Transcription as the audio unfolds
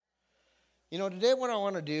Today what I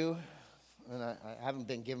want to do, and I haven't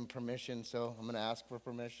been given permission, so I'm going to ask for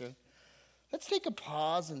permission. Let's take a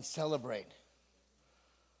pause and celebrate.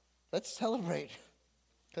 Let's celebrate.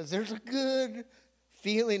 Because there's a good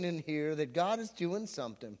feeling in here that God is doing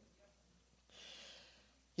something.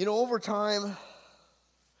 Over time,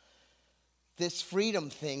 this freedom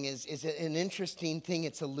thing is an interesting thing.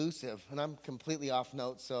 It's elusive. And I'm completely off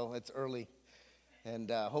note, so it's early.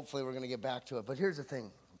 And hopefully we're going to get back to it. But here's the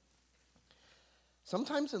thing.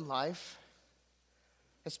 Sometimes in life,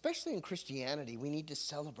 especially in Christianity, we need to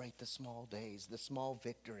celebrate the small days, the small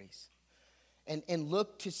victories, and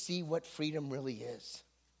look to see what freedom really is.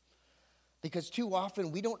 Because too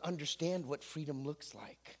often we don't understand what freedom looks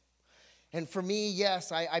like. And for me,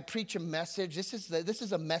 yes, I preach a message. This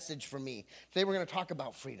is a message for me. Today we're going to talk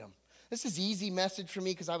about freedom. This is easy message for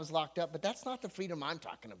me because I was locked up, but that's not the freedom I'm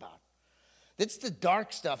talking about. It's the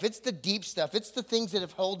dark stuff. It's the deep stuff. It's the things that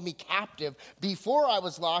have held me captive before I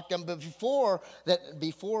was locked up, but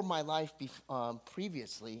before my life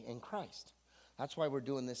previously in Christ. That's why we're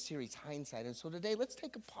doing this series, Hindsight. And so today, let's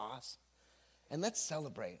take a pause and let's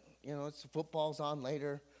celebrate. Football's on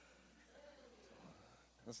later.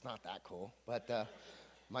 It's not that cool, but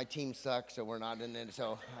my team sucks, so we're not in it,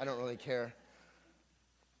 so I don't really care.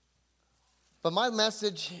 But my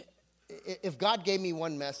message, if God gave me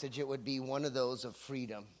one message, it would be one of those of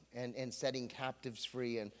freedom and setting captives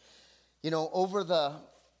free. And, over the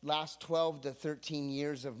last 12 to 13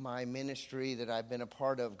 years of my ministry that I've been a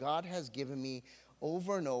part of, God has given me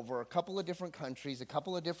over and over a couple of different countries, a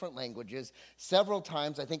couple of different languages, several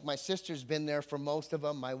times. I think my sister's been there for most of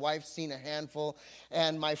them. My wife's seen a handful.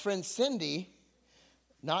 And my friend Cindy,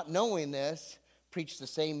 not knowing this, preached the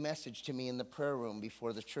same message to me in the prayer room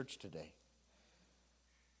before the church today.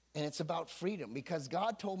 And it's about freedom, because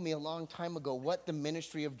God told me a long time ago what the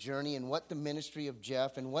ministry of Journey and what the ministry of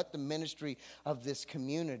Jeff and what the ministry of this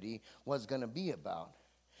community was going to be about.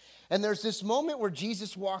 And there's this moment where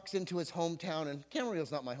Jesus walks into his hometown, and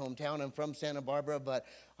Camarillo's not my hometown. I'm from Santa Barbara, but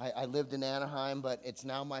I lived in Anaheim, but it's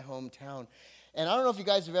now my hometown. And I don't know if you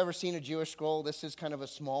guys have ever seen a Jewish scroll. This is kind of a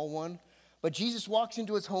small one. But Jesus walks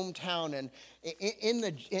into his hometown, and in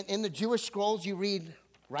the Jewish scrolls, you read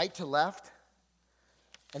right to left.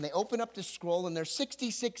 And they open up the scroll, and there's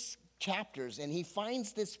 66 chapters, and he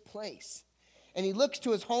finds this place. And he looks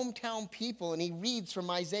to his hometown people, and he reads from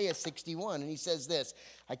Isaiah 61, and he says this.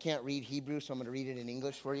 I can't read Hebrew, so I'm going to read it in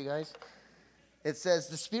English for you guys. It says,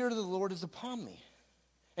 "The Spirit of the Lord is upon me."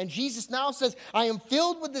 And Jesus now says, I am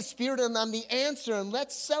filled with the Spirit, and I'm the answer, and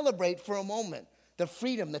let's celebrate for a moment the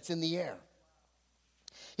freedom that's in the air.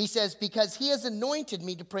 He says, because he has anointed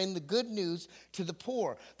me to bring the good news to the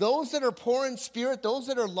poor. Those that are poor in spirit, those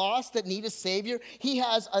that are lost, that need a Savior, he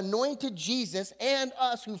has anointed Jesus and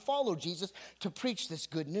us who follow Jesus to preach this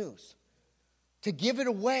good news, to give it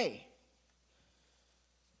away.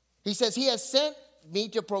 He says, he has sent me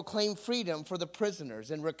to proclaim freedom for the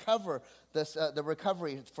prisoners and the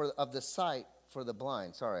recovery of the sight for the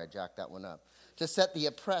blind. Sorry, I jacked that one up. To set the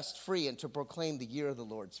oppressed free and to proclaim the year of the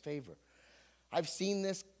Lord's favor. I've seen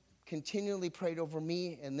this continually prayed over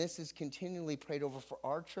me, and this is continually prayed over for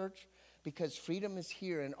our church, because freedom is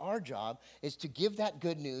here, and our job is to give that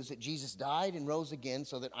good news that Jesus died and rose again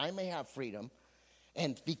so that I may have freedom.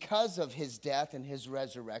 And because of his death and his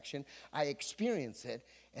resurrection, I experience it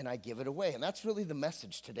and I give it away. And that's really the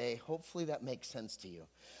message today. Hopefully that makes sense to you.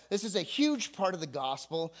 This is a huge part of the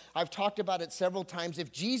gospel. I've talked about it several times.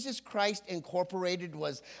 If Jesus Christ Incorporated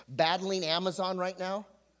was battling Amazon right now,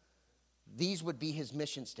 these would be his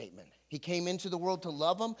mission statement. He came into the world to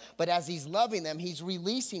love them, but as he's loving them, he's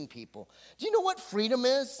releasing people. Do you know what freedom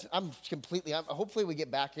is? Hopefully we get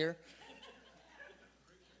back here.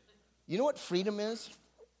 You know what freedom is?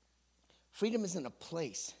 Freedom isn't a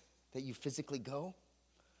place that you physically go.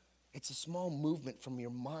 It's a small movement from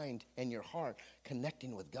your mind and your heart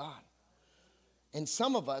connecting with God. And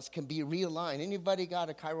some of us can be realigned. Anybody got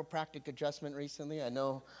a chiropractic adjustment recently? I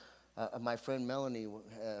know my friend Melanie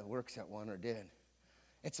works at one, or did.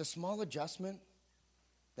 It's a small adjustment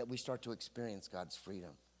that we start to experience God's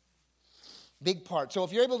freedom. Big part. So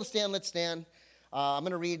if you're able to stand, let's stand. I'm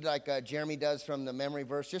going to read like Jeremy does from the memory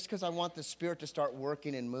verse, just because I want the Spirit to start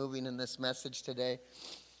working and moving in this message today.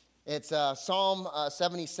 It's Psalm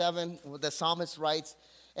 77, the psalmist writes,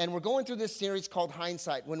 and we're going through this series called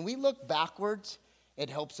Hindsight. When we look backwards, it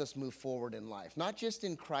helps us move forward in life. Not just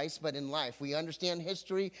in Christ, but in life. We understand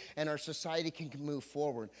history, and our society can move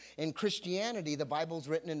forward. In Christianity, the Bible's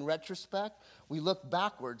written in retrospect. We look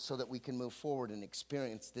backwards so that we can move forward and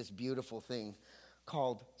experience this beautiful thing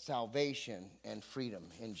called salvation and freedom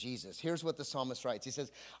in Jesus. Here's what the psalmist writes. He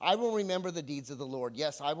says, I will remember the deeds of the Lord.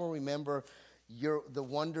 Yes, I will remember the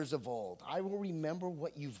wonders of old. I will remember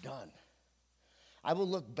what you've done. I will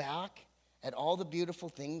look back at all the beautiful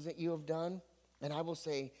things that you have done, and I will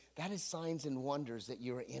say, that is signs and wonders that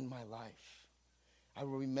you are in my life. I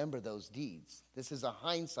will remember those deeds. This is a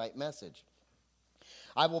hindsight message.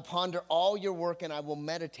 I will ponder all your work, and I will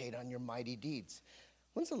meditate on your mighty deeds.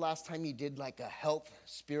 When's the last time you did like a health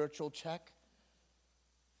spiritual check?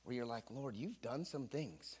 Where you're like, Lord, you've done some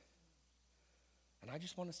things. And I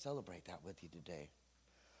just want to celebrate that with you today.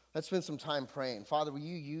 Let's spend some time praying. Father, will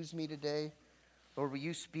you use me today? Lord, will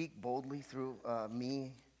you speak boldly through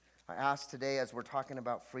me? I ask today, as we're talking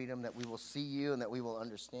about freedom, that we will see you and that we will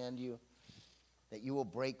understand you, that you will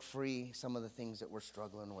break free some of the things that we're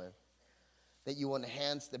struggling with, that you will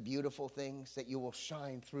enhance the beautiful things, that you will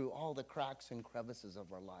shine through all the cracks and crevices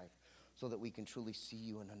of our life so that we can truly see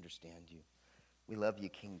you and understand you. We love you,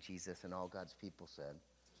 King Jesus, and all God's people said.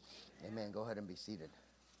 Amen. Go ahead and be seated.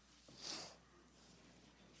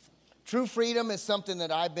 True freedom is something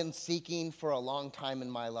that I've been seeking for a long time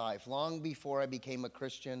in my life. Long before I became a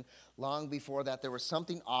Christian, long before that, there was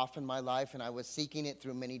something off in my life, and I was seeking it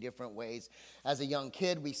through many different ways. As a young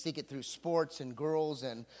kid, we seek it through sports and girls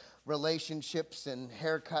and relationships and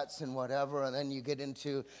haircuts and whatever, and then you get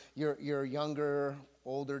into your younger,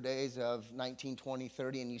 older days of 19, 20,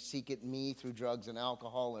 30, and you seek it me through drugs and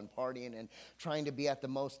alcohol and partying and trying to be at the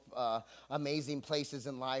most amazing places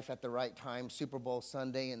in life at the right time, Super Bowl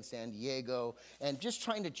Sunday in San Diego, and just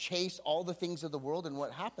trying to chase all the things of the world, and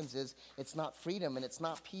what happens is it's not freedom, and it's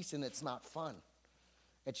not peace, and it's not fun.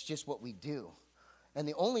 It's just what we do. And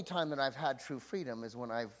the only time that I've had true freedom is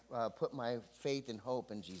when I've put my faith and hope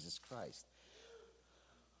in Jesus Christ.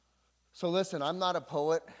 So listen, I'm not a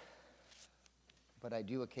poet, but I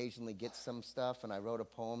do occasionally get some stuff, and I wrote a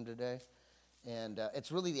poem today. And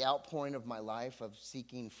it's really the outpouring of my life of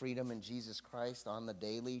seeking freedom in Jesus Christ on the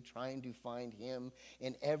daily, trying to find him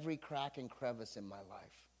in every crack and crevice in my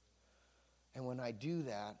life. And when I do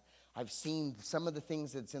that, I've seen some of the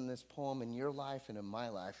things that's in this poem in your life and in my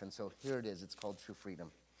life, and so here it is. It's called True Freedom.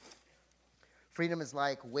 Freedom is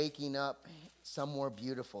like waking up somewhere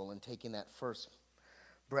beautiful and taking that first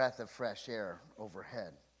breath of fresh air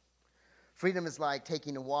overhead. Freedom is like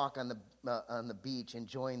taking a walk on the beach,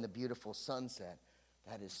 enjoying the beautiful sunset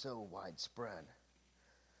that is so widespread.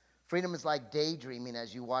 Freedom is like daydreaming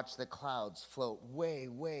as you watch the clouds float way,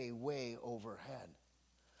 way, way overhead.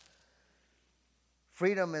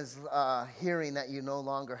 Freedom is hearing that you no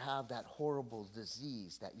longer have that horrible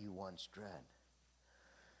disease that you once dread.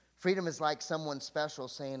 Freedom is like someone special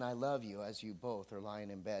saying, I love you, as you both are lying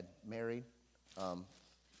in bed married.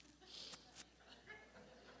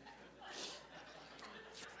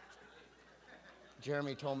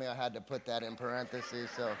 Jeremy told me I had to put that in parentheses,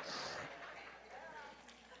 so.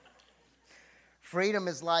 Freedom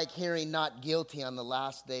is like hearing not guilty on the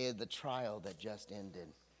last day of the trial that just ended.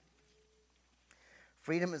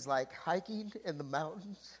 Freedom is like hiking in the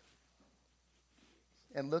mountains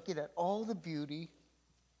and looking at all the beauty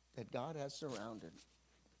that God has surrounded.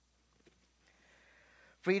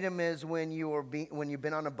 Freedom is when you've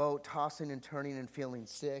been on a boat tossing and turning and feeling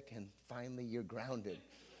sick, and finally you're grounded.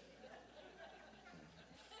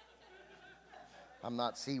 I'm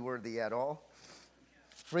not seaworthy at all.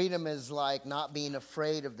 Freedom is like not being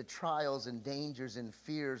afraid of the trials and dangers and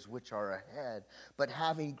fears which are ahead, but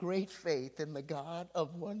having great faith in the God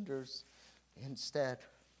of wonders instead.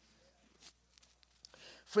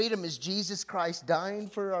 Freedom is Jesus Christ dying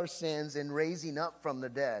for our sins and raising up from the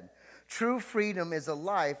dead. True freedom is a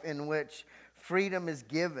life in which freedom is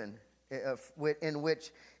given, in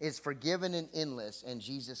which is forgiven and endless, and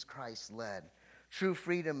Jesus Christ led. True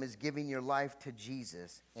freedom is giving your life to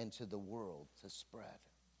Jesus and to the world to spread.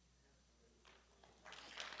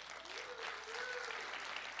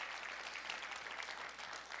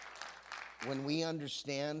 When we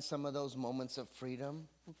understand some of those moments of freedom,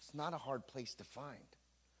 it's not a hard place to find.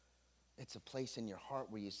 It's a place in your heart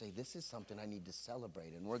where you say, this is something I need to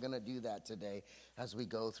celebrate. And we're going to do that today as we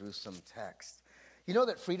go through some text. You know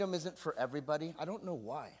that freedom isn't for everybody? I don't know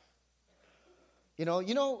why. Have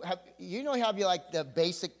you like the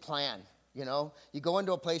basic plan? You know, you go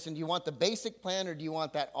into a place and do you want the basic plan or do you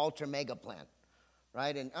want that ultra mega plan?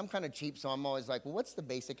 Right? And I'm kind of cheap, so I'm always like, well, what's the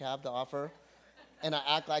basic have to offer? And I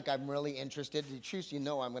act like I'm really interested. The truth, I'm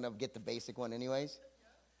going to get the basic one anyways.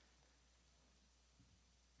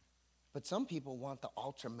 But some people want the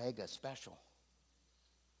ultra mega special.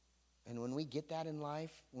 And when we get that in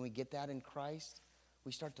life, when we get that in Christ,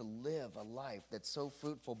 We start to live a life that's so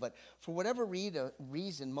fruitful. But for whatever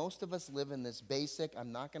reason, most of us live in this basic,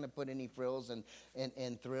 I'm not going to put any frills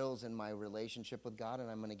and thrills in my relationship with God, and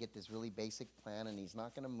I'm going to get this really basic plan, and he's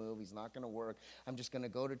not going to move, he's not going to work. I'm just going to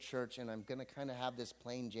go to church, and I'm going to kind of have this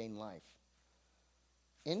plain Jane life.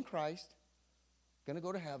 In Christ, going to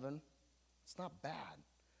go to heaven. It's not bad.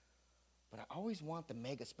 But I always want the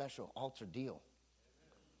mega special altar deal.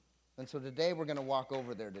 And so today we're going to walk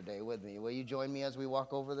over there today with me. Will you join me as we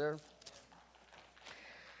walk over there?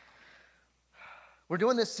 We're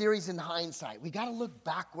doing this series in hindsight. We got to look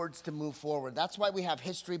backwards to move forward. That's why we have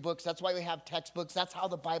history books. That's why we have textbooks. That's how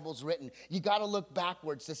the Bible's written. You got to look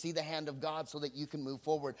backwards to see the hand of God so that you can move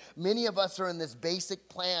forward. Many of us are in this basic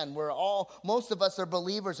plan. Most of us are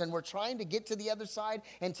believers, and we're trying to get to the other side.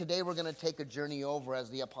 And today we're going to take a journey over, as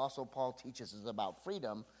the Apostle Paul teaches us, about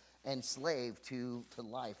freedom and slave to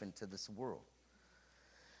life and to this world.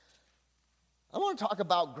 I want to talk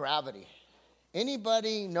about gravity.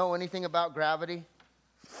 Anybody know anything about gravity?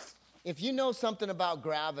 If you know something about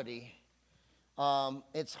gravity,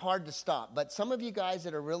 it's hard to stop. But some of you guys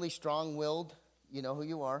that are really strong-willed, you know who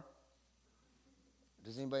you are.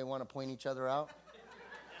 Does anybody want to point each other out?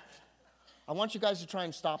 I want you guys to try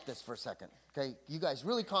and stop this for a second. Okay, you guys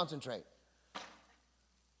really concentrate.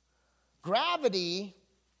 Gravity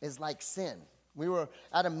is like sin. We were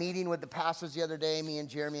at a meeting with the pastors the other day. Me and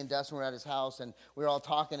Jeremy and Dustin were at his house, and we were all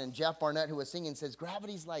talking, and Jeff Barnett, who was singing, says,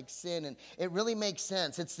 gravity's like sin, and it really makes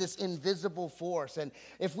sense. It's this invisible force, and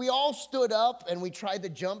if we all stood up and we tried to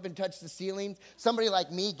jump and touch the ceiling, somebody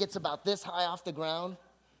like me gets about this high off the ground,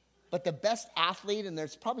 but the best athlete, and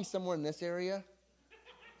there's probably somewhere in this area,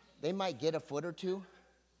 they might get a foot or two,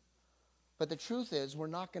 but the truth is we're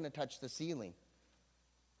not going to touch the ceiling.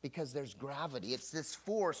 Because there's gravity. It's this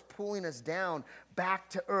force pulling us down back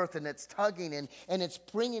to earth, and it's tugging, and it's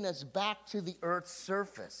bringing us back to the earth's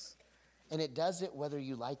surface. And it does it whether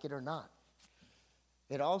you like it or not.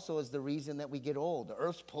 It also is the reason that we get old. The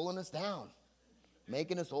earth's pulling us down,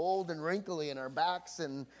 making us old and wrinkly in our backs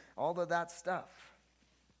and all of that stuff.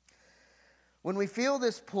 When we feel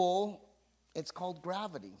this pull, it's called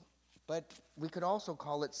gravity. But we could also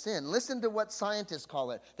call it sin. Listen to what scientists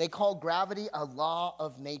call it. They call gravity a law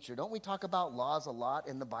of nature. Don't we talk about laws a lot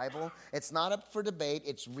in the Bible? It's not up for debate.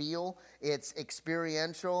 It's real. It's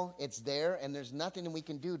experiential. It's there. And there's nothing we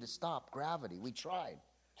can do to stop gravity. We tried.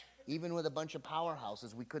 Even with a bunch of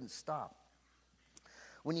powerhouses, we couldn't stop.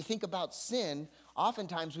 When you think about sin,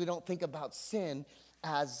 oftentimes we don't think about sin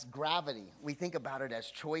as gravity. We think about it as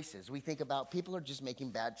choices. We think about people are just making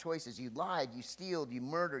bad choices. You lied, you stealed, you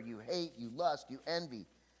murdered, you hate, you lust, you envy.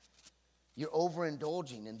 You're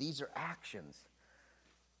overindulging, and these are actions.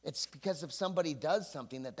 It's because if somebody does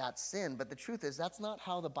something that's sin, but the truth is that's not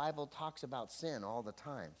how the Bible talks about sin all the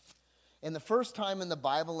time. And the first time in the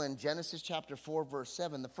Bible, in Genesis chapter 4, verse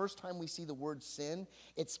 7, the first time we see the word sin,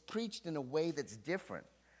 it's preached in a way that's different.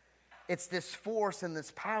 It's this force and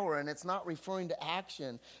this power, and it's not referring to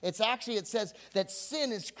action. It says that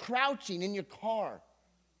sin is crouching in your car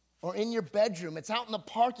or in your bedroom. It's out in the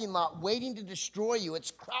parking lot waiting to destroy you.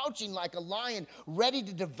 It's crouching like a lion ready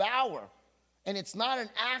to devour. And it's not an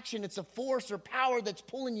action, it's a force or power that's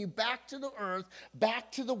pulling you back to the earth,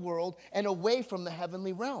 back to the world, and away from the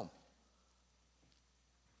heavenly realm.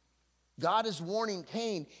 God is warning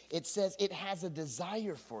Cain. It says it has a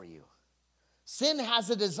desire for you. Sin has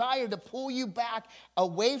a desire to pull you back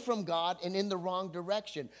away from God and in the wrong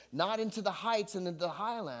direction. Not into the heights and into the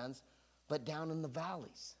highlands, but down in the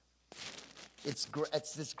valleys. It's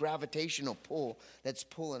this gravitational pull that's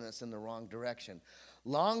pulling us in the wrong direction.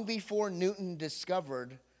 Long before Newton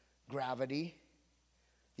discovered gravity,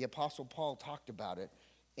 the Apostle Paul talked about it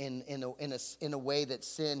in a way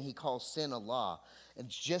that he calls sin a law.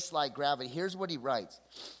 It's just like gravity. Here's what he writes.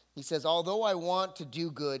 He says, although I want to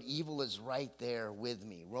do good, evil is right there with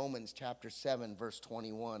me. Romans chapter 7, verse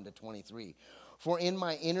 21 to 23. For in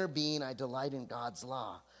my inner being I delight in God's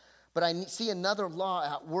law. But I see another law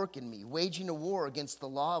at work in me, waging a war against the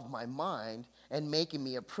law of my mind and making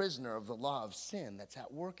me a prisoner of the law of sin that's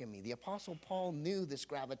at work in me. The Apostle Paul knew this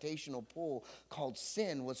gravitational pull called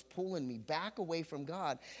sin was pulling me back away from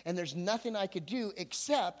God. And there's nothing I could do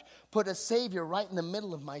except put a Savior right in the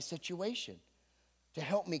middle of my situation to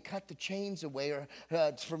help me cut the chains away, or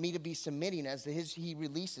for me to be submitting as he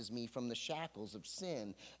releases me from the shackles of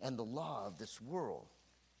sin and the law of this world.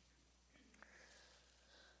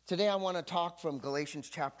 Today I want to talk from Galatians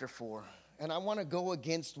chapter 4, and I want to go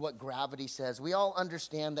against what gravity says. We all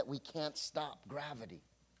understand that we can't stop gravity,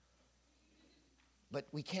 but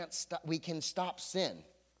we can stop sin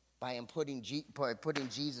by putting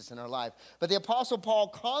Jesus in our life. But the Apostle Paul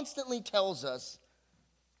constantly tells us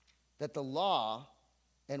that the law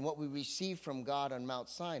and what we receive from God on Mount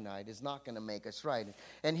Sinai is not going to make us right.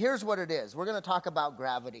 And here's what it is. We're going to talk about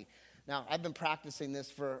gravity. Now, I've been practicing this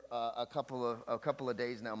for a couple of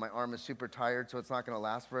days now. My arm is super tired, so it's not going to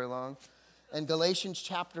last very long. In Galatians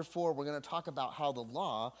chapter 4, we're going to talk about how the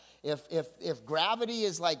law, if gravity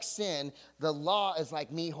is like sin, the law is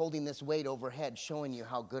like me holding this weight overhead, showing you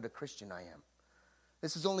how good a Christian I am.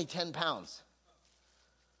 This is only 10 pounds.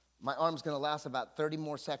 My arm's going to last about 30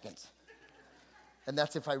 more seconds. And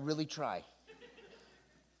that's if I really try.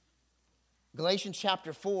 Galatians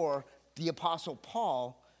chapter 4, the Apostle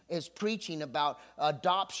Paul is preaching about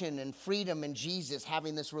adoption and freedom in Jesus,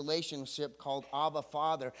 having this relationship called Abba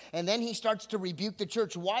Father. And then he starts to rebuke the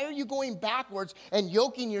church. Why are you going backwards and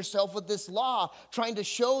yoking yourself with this law, trying to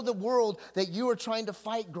show the world that you are trying to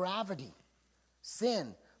fight gravity,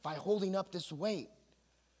 sin, by holding up this weight?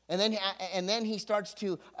 And then he starts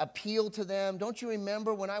to appeal to them. Don't you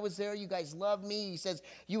remember when I was there, you guys loved me? He says,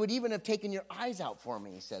 you would even have taken your eyes out for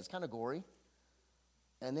me, he says, kind of gory.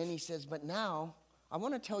 And then he says, but now I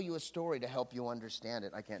want to tell you a story to help you understand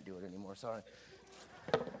it. I can't do it anymore, sorry.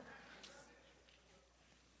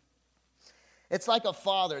 It's like a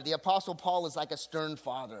father. The Apostle Paul is like a stern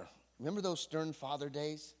father. Remember those stern father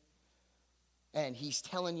days? And he's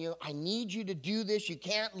telling you, I need you to do this. You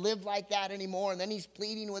can't live like that anymore. And then he's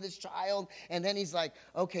pleading with his child. And then he's like,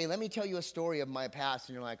 okay, let me tell you a story of my past.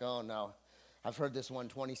 And you're like, oh, no, I've heard this one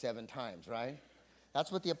 27 times, right?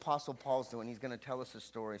 That's what the Apostle Paul's doing. He's going to tell us a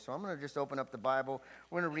story. So I'm going to just open up the Bible.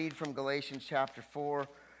 We're going to read from Galatians chapter 4.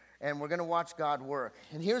 And we're going to watch God work.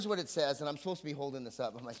 And here's what it says. And I'm supposed to be holding this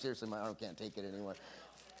up. I'm like, seriously, my arm can't take it anymore.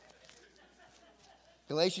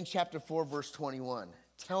 Galatians chapter 4, verse 21.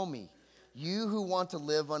 Tell me, you who want to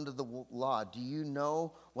live under the law, do you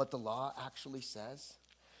know what the law actually says?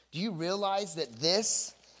 Do you realize that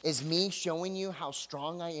this is me showing you how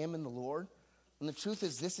strong I am in the Lord? And the truth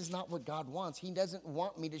is, this is not what God wants. He doesn't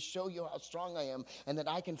want me to show you how strong I am and that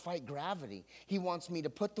I can fight gravity. He wants me to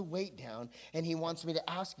put the weight down, and he wants me to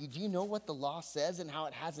ask you, do you know what the law says and how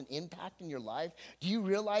it has an impact in your life? Do you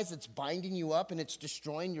realize it's binding you up and it's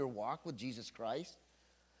destroying your walk with Jesus Christ?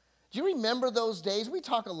 Do you remember those days? We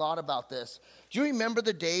talk a lot about this. Do you remember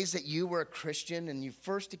the days that you were a Christian and you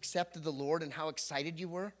first accepted the Lord and how excited you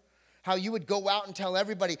were? How you would go out and tell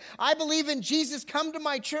everybody, I believe in Jesus, come to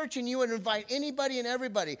my church, and you would invite anybody and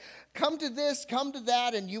everybody. Come to this, come to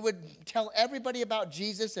that, and you would tell everybody about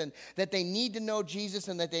Jesus and that they need to know Jesus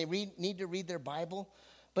and that they need to read their Bible.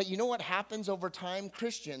 But you know what happens over time?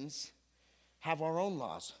 Christians have our own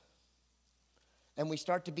laws. And we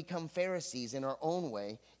start to become Pharisees in our own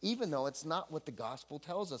way, even though it's not what the gospel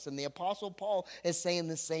tells us. And the Apostle Paul is saying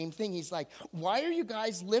the same thing. He's like, why are you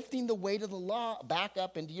guys lifting the weight of the law back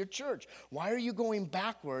up into your church? Why are you going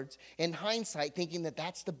backwards in hindsight thinking that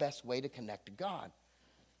that's the best way to connect to God?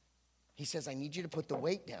 He says, I need you to put the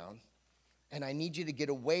weight down, and I need you to get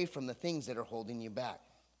away from the things that are holding you back.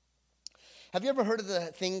 Have you ever heard of the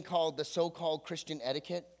thing called the so-called Christian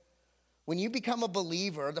etiquette? When you become a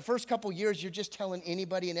believer, the first couple years, you're just telling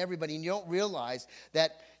anybody and everybody, and you don't realize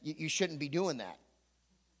that you shouldn't be doing that.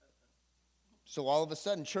 So all of a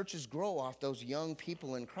sudden, churches grow off those young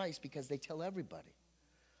people in Christ because they tell everybody.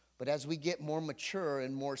 But as we get more mature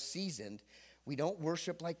and more seasoned, we don't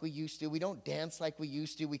worship like we used to. We don't dance like we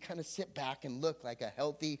used to. We kind of sit back and look like a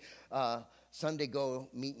healthy Sunday go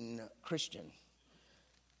meeting Christian.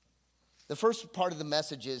 The first part of the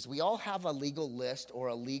message is we all have a legal list or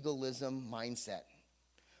a legalism mindset.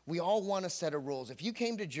 We all want a set of rules. If you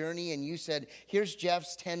came to Journey and you said, here's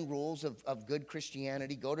Jeff's 10 rules of good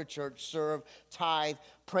Christianity, go to church, serve, tithe,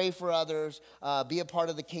 pray for others, be a part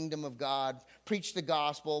of the kingdom of God, preach the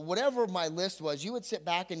gospel, whatever my list was, you would sit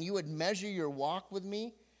back and you would measure your walk with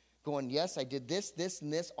me, going, yes, I did this, this,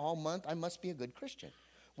 and this all month. I must be a good Christian.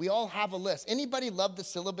 We all have a list. Anybody love the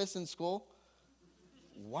syllabus in school?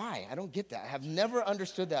 Why? I don't get that. I have never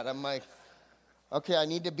understood that. I'm like, okay, I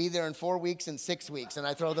need to be there in 4 weeks and 6 weeks, and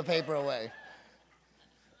I throw the paper away.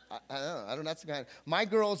 I don't know. That's the kind of, my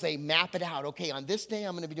girls, they map it out. Okay, on this day,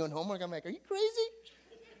 I'm going to be doing homework. I'm like, are you crazy?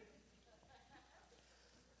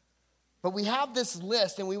 But we have this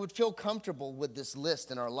list, and we would feel comfortable with this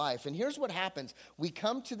list in our life. And here's what happens. We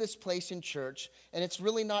come to this place in church, and it's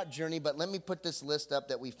really not Journey, but let me put this list up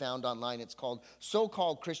that we found online. It's called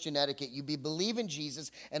So-Called Christian Etiquette. You believe in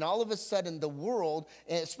Jesus, and all of a sudden the world,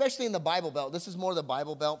 especially in the Bible Belt, this is more the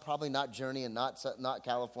Bible Belt, probably not Journey and not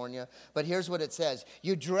California, but here's what it says.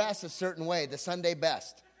 You dress a certain way, the Sunday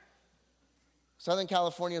best. Southern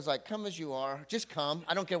California is like, come as you are. Just come.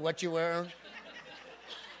 I don't care what you wear.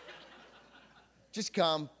 Just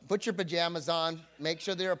come, put your pajamas on, make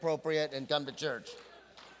sure they're appropriate, and come to church.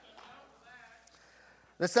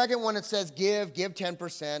 The second one, it says give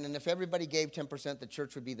 10%. And if everybody gave 10%, the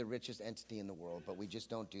church would be the richest entity in the world. But we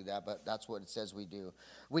just don't do that. But that's what it says we do.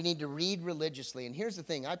 We need to read religiously. And here's the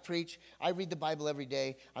thing. I preach. I read the Bible every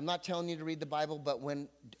day. I'm not telling you to read the Bible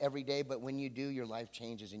every day. But when you do, your life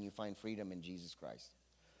changes and you find freedom in Jesus Christ.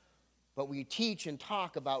 But we teach and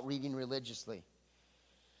talk about reading religiously.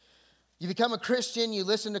 You become a Christian, you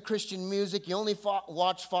listen to Christian music, you only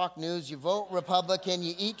watch Fox News, you vote Republican,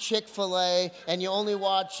 you eat Chick-fil-A, and you only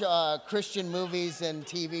watch Christian movies and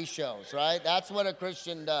TV shows, right? That's what a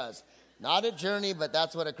Christian does. Not a Journey, but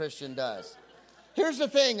that's what a Christian does. Here's the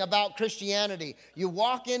thing about Christianity. You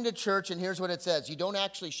walk into church, and here's what it says. You don't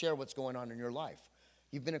actually share what's going on in your life.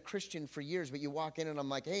 You've been a Christian for years, but you walk in, and I'm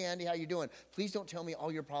like, hey, Andy, how you doing? Please don't tell me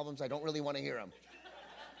all your problems. I don't really want to hear them.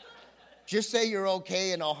 Just say you're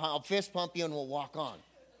okay, and I'll fist pump you, and we'll walk on.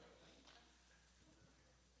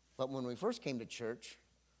 But when we first came to church,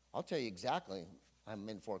 I'll tell you exactly. I'm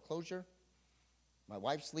in foreclosure. My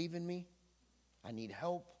wife's leaving me. I need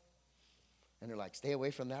help. And they're like, stay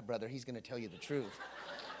away from that, brother. He's going to tell you the truth.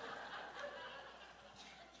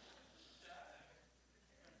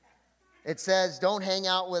 It says, don't hang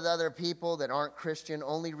out with other people that aren't Christian.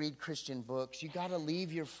 Only read Christian books. You got to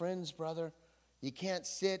leave your friends, brother. You can't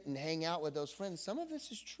sit and hang out with those friends. Some of this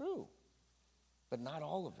is true, but not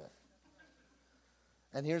all of it.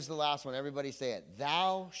 And here's the last one. Everybody say it.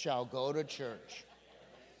 Thou shalt go to church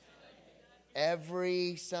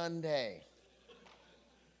every Sunday.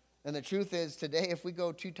 And the truth is, today, if we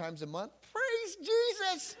go 2 times a month, praise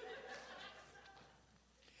Jesus.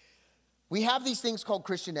 We have these things called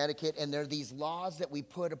Christian etiquette, and they're these laws that we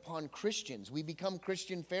put upon Christians. We become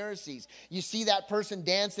Christian Pharisees. You see that person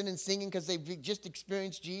dancing and singing because they've just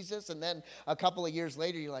experienced Jesus, and then a couple of years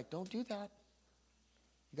later, you're like, don't do that.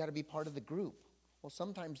 You got to be part of the group. Well,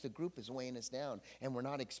 sometimes the group is weighing us down, and we're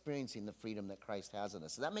not experiencing the freedom that Christ has in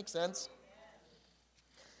us. Does that make sense?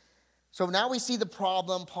 So now we see the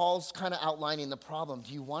problem. Paul's kind of outlining the problem.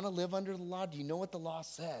 Do you want to live under the law? Do you know what the law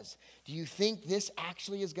says? Do you think this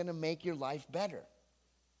actually is going to make your life better?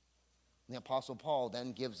 And the Apostle Paul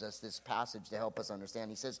then gives us this passage to help us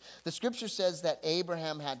understand. He says, the scripture says that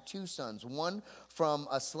Abraham had 2 sons, one from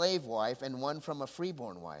a slave wife and one from a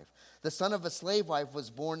freeborn wife. The son of a slave wife was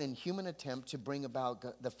born in human attempt to bring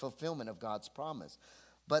about the fulfillment of God's promise.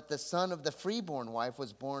 But the son of the freeborn wife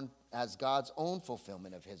was born as God's own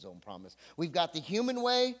fulfillment of his own promise. We've got the human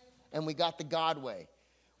way and we got the God way.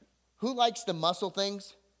 Who likes the muscle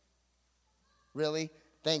things? Really?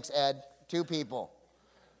 Thanks, Ed. 2 people.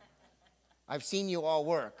 I've seen you all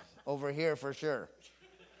work over here for sure.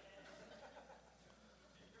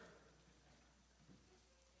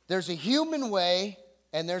 There's a human way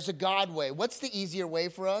and there's a God way. What's the easier way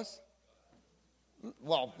for us?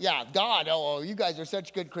 Well, yeah, God. Oh, you guys are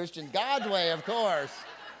such good Christians. God's way, of course.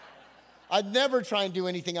 I'd never try and do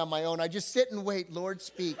anything on my own. I just sit and wait. Lord,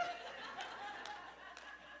 speak.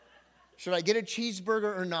 Should I get a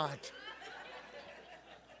cheeseburger or not?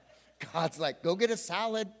 God's like, go get a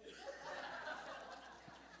salad.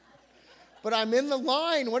 But I'm in the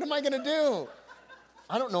line. What am I going to do?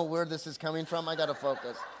 I don't know where this is coming from. I got to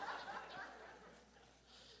focus.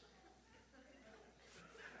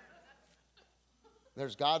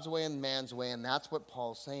 There's God's way and man's way, and that's what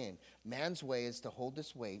Paul's saying. Man's way is to hold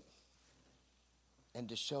this weight and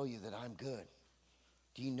to show you that I'm good.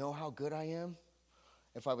 Do you know how good I am?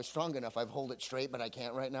 If I was strong enough, I'd hold it straight, but I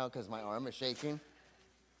can't right now because my arm is shaking.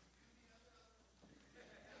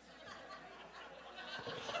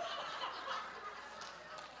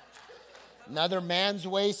 Another man's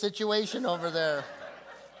way situation over there.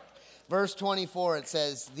 Verse 24, it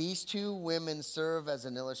says, these 2 women serve as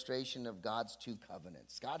an illustration of God's 2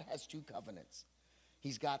 covenants. God has 2 covenants.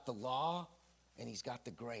 He's got the law and he's got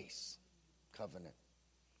the grace covenant.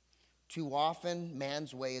 Too often,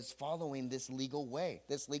 man's way is following this legal way,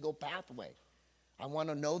 this legal pathway. I want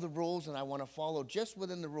to know the rules and I want to follow just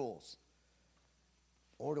within the rules.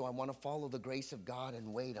 Or do I want to follow the grace of God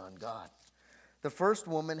and wait on God? The first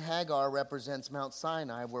woman, Hagar, represents Mount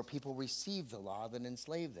Sinai, where people received the law that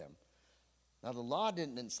enslaved them. Now, the law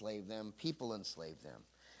didn't enslave them. People enslaved them.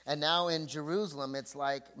 And now in Jerusalem, it's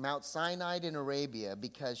like Mount Sinai in Arabia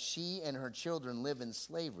because she and her children live in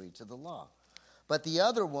slavery to the law. But the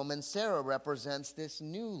other woman, Sarah, represents this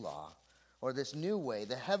new law or this new way,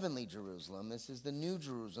 the heavenly Jerusalem. This is the new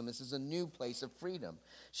Jerusalem. This is a new place of freedom.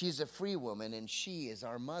 She's a free woman, and she is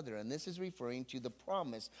our mother. And this is referring to the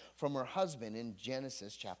promise from her husband in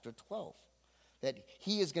Genesis chapter 12. That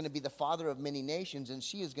he is going to be the father of many nations, and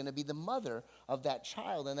she is going to be the mother of that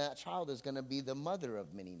child, and that child is going to be the mother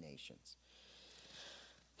of many nations.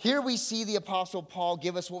 Here we see the Apostle Paul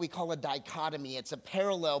give us what we call a dichotomy. It's a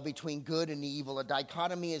parallel between good and evil. A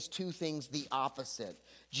dichotomy is two things the opposite.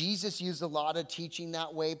 Jesus used a lot of teaching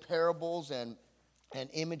that way, parables and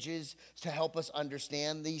images to help us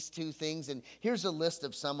understand these two things. And here's a list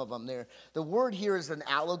of some of them there. The word here is an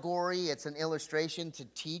allegory. It's an illustration to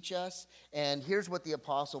teach us. And here's what the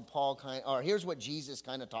Apostle Paul here's what Jesus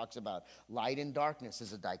kind of talks about. Light and darkness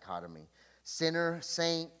is a dichotomy. Sinner,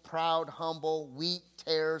 saint, proud, humble, wheat,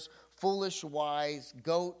 tares, foolish, wise,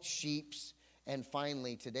 goat, sheeps. And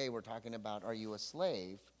finally, today we're talking about, are you a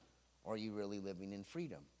slave or are you really living in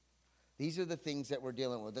freedom? These are the things that we're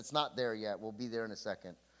dealing with. It's not there yet. We'll be there in a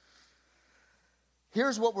second.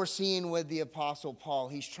 Here's what we're seeing with the Apostle Paul.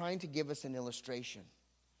 He's trying to give us an illustration.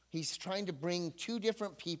 He's trying to bring two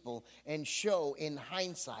different people and show in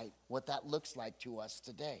hindsight what that looks like to us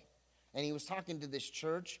today. And he was talking to this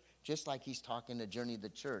church just like he's talking to Journey the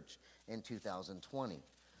Church in 2020.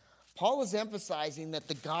 Paul is emphasizing that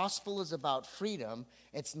the gospel is about freedom.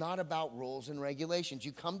 It's not about rules and regulations.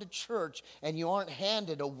 You come to church and you aren't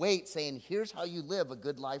handed a weight saying, here's how you live a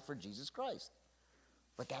good life for Jesus Christ.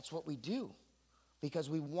 But that's what we do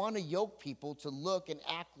because we want to yoke people to look and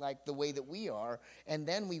act like the way that we are, and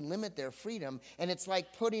then we limit their freedom. And it's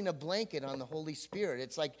like putting a blanket on the Holy Spirit.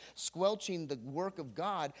 It's like squelching the work of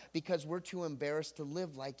God because we're too embarrassed to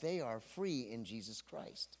live like they are, free in Jesus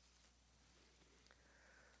Christ.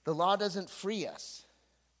 The law doesn't free us.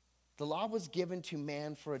 The law was given to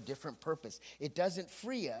man for a different purpose. It doesn't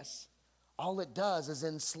free us. All it does is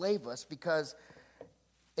enslave us because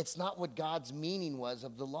it's not what God's meaning was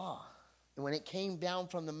of the law. And when it came down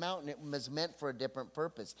from the mountain, it was meant for a different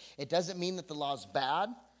purpose. It doesn't mean that the law's bad.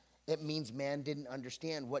 It means man didn't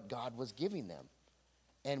understand what God was giving them.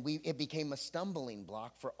 And it became a stumbling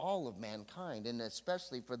block for all of mankind, and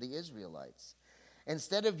especially for the Israelites.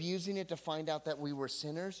 Instead of using it to find out that we were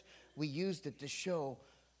sinners, we used it to show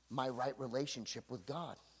my right relationship with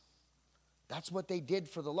God. That's what they did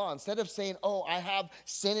for the law. Instead of saying, oh, I have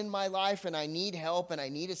sin in my life and I need help and I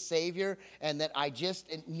need a Savior and that I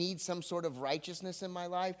just need some sort of righteousness in my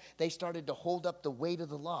life, they started to hold up the weight of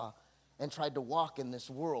the law and tried to walk in this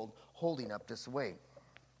world holding up this weight.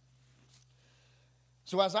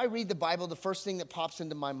 So as I read the Bible, the first thing that pops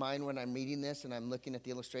into my mind when I'm reading this and I'm looking at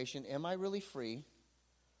the illustration, am I really free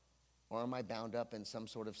or am I bound up in some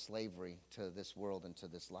sort of slavery to this world and to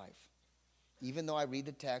this life? Even though I read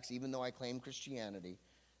the text, even though I claim Christianity,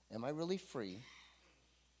 am I really free?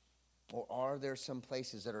 Or are there some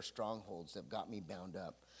places that are strongholds that got me bound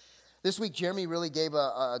up? This week, Jeremy really gave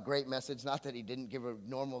a great message. Not that he didn't give a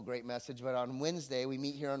normal great message, but on Wednesday, we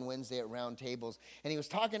meet here on Wednesday at Round Tables, and he was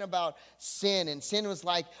talking about sin, and sin was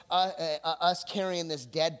like us carrying this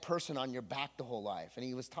dead person on your back the whole life. And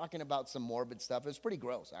he was talking about some morbid stuff. It was pretty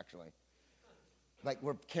gross, actually. Like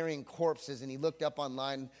we're carrying corpses, and he looked up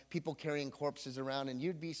online, people carrying corpses around, and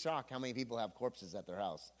you'd be shocked how many people have corpses at their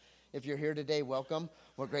house. If you're here today, welcome.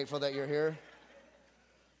 We're grateful that you're here.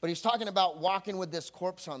 But he's talking about walking with this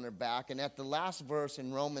corpse on their back, and at the last verse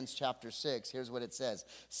in Romans chapter 6, here's what it says.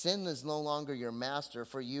 Sin is no longer your master,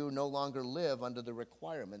 for you no longer live under the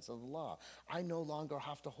requirements of the law. I no longer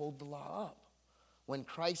have to hold the law up. When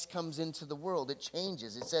Christ comes into the world, it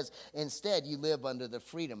changes. It says, instead, you live under the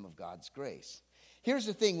freedom of God's grace. Here's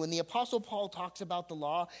the thing. When the Apostle Paul talks about the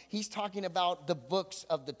law, he's talking about the books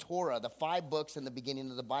of the Torah, the 5 books in the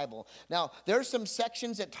beginning of the Bible. Now, there are some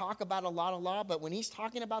sections that talk about a lot of law, but when he's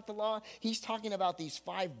talking about the law, he's talking about these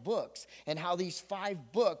 5 books and how these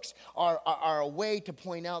 5 books are a way to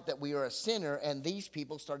point out that we are a sinner, and these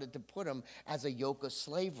people started to put them as a yoke of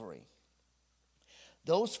slavery.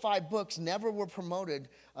 Those 5 books never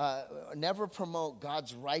promote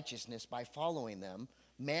God's righteousness by following them.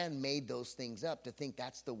 Man made those things up to think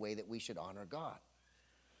that's the way that we should honor God.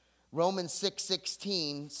 Romans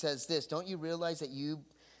 6:16 says this, don't you realize that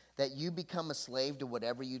you become a slave to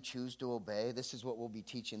whatever you choose to obey? This is what we'll be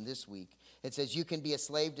teaching this week. It says you can be a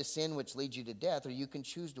slave to sin, which leads you to death, or you can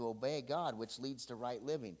choose to obey God, which leads to right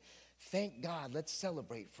living. Thank God. Let's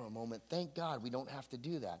celebrate for a moment. Thank God we don't have to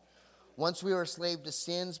do that. Once we were a slave to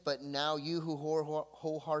sins, but now you who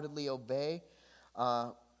wholeheartedly obey,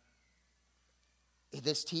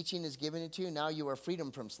 this teaching is given to you. Now you are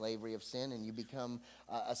freedom from slavery of sin, and you become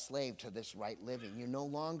a slave to this right living. You no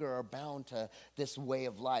longer are bound to this way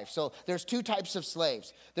of life. So there's 2 types of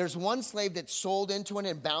slaves. There's one slave that's sold into it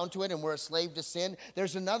and bound to it, and we're a slave to sin.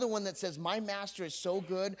 There's another one that says, my master is so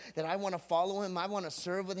good that I want to follow him. I want to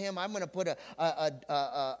serve with him. I'm going to put a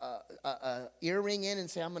earring in and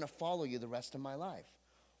say, I'm going to follow you the rest of my life.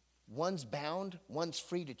 One's bound, one's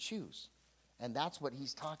free to choose. And that's what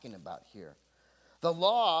he's talking about here. The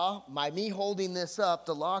law, by me holding this up,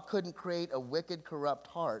 the law couldn't create a wicked, corrupt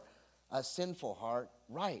heart, a sinful heart,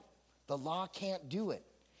 right. The law can't do it.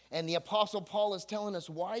 And the Apostle Paul is telling us,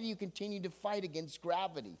 why do you continue to fight against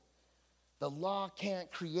gravity? The law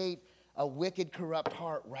can't create a wicked, corrupt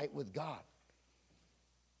heart right with God.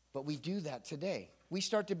 But we do that today. We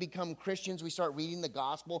start to become Christians. We start reading the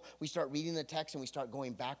gospel. We start reading the text, and we start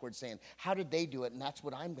going backwards saying, how did they do it? And that's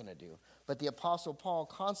what I'm going to do. But the Apostle Paul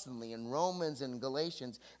constantly in Romans and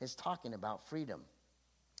Galatians is talking about freedom.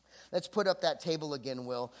 Let's put up that table again,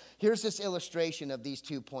 Will. Here's this illustration of these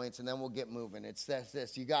 2 points, and then we'll get moving. It says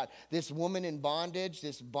this. You got this woman in bondage,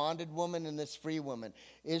 this bonded woman, and this free woman.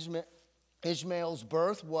 Ishmael's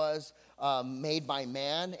birth was made by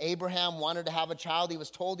man. Abraham wanted to have a child. He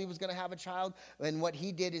was told he was going to have a child. And what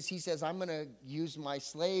he did is he says, I'm going to use my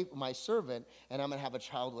slave, my servant, and I'm going to have a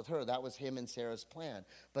child with her. That was him and Sarah's plan.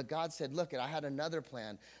 But God said, look, I had another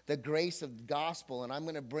plan, the grace of the gospel, and I'm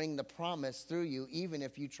going to bring the promise through you, even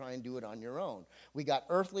if you try and do it on your own. We got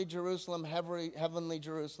earthly Jerusalem, heavenly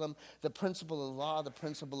Jerusalem, the principle of law, the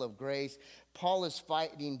principle of grace. Paul is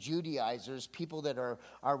fighting Judaizers, people that are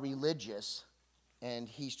religious. And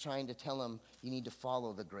he's trying to tell them, you need to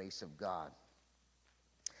follow the grace of God.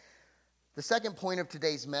 The second point of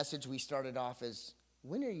today's message we started off is,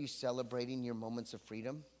 when are you celebrating your moments of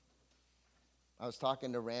freedom? I was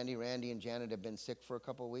talking to Randy. Randy and Janet have been sick for a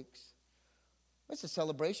couple of weeks. It's a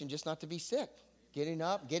celebration just not to be sick. Getting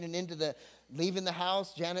up, leaving the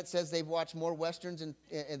house. Janet says they've watched more Westerns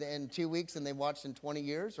in 2 weeks than they've watched in 20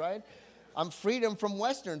 years, right? I'm freedom from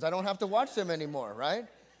Westerns. I don't have to watch them anymore, right?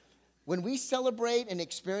 When we celebrate and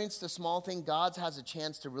experience the small thing, God has a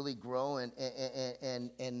chance to really grow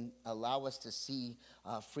and allow us to see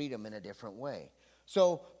freedom in a different way.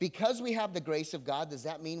 So because we have the grace of God, does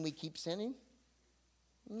that mean we keep sinning?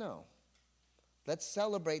 No. Let's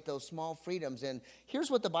celebrate those small freedoms. And here's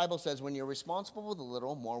what the Bible says. When you're responsible with a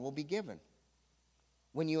little, more will be given.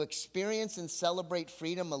 When you experience and celebrate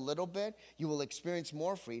freedom a little bit, you will experience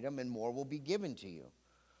more freedom and more will be given to you.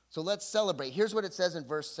 So let's celebrate. Here's what it says in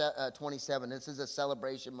verse 27. This is a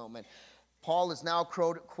celebration moment. Paul is now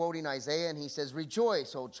quoting Isaiah, and he says,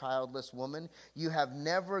 rejoice, O childless woman, you have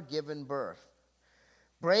never given birth.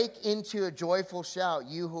 Break into a joyful shout,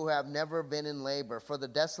 you who have never been in labor, for the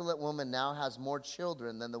desolate woman now has more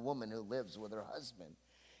children than the woman who lives with her husband.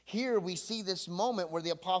 Here we see this moment where the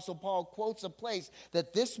Apostle Paul quotes a place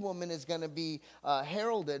that this woman is going to be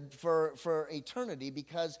heralded for eternity,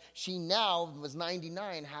 because she now was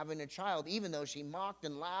 99 having a child. Even though she mocked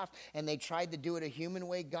and laughed and they tried to do it a human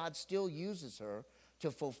way, God still uses her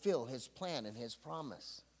to fulfill his plan and his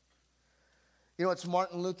promise. You know, it's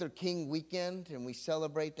Martin Luther King weekend, and we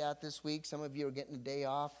celebrate that this week. Some of you are getting a day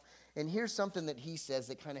off. And here's something that he says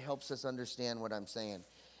that kind of helps us understand what I'm saying.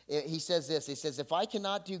 He says this, he says, if I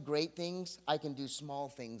cannot do great things, I can do small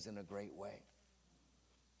things in a great way.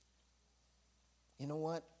 You know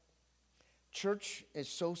what? Church is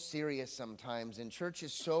so serious sometimes, and church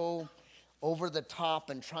is so over the top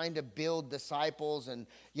and trying to build disciples and,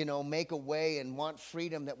 make a way and want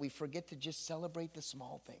freedom that we forget to just celebrate the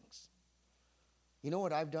small things. You know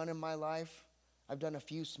what I've done in my life? I've done a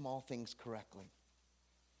few small things correctly.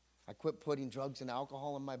 I quit putting drugs and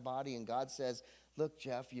alcohol in my body, and God says, look,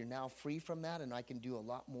 Jeff, you're now free from that, and I can do a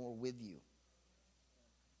lot more with you.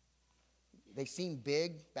 They seem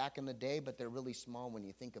big back in the day, but they're really small when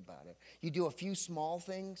you think about it. You do a few small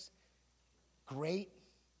things, great.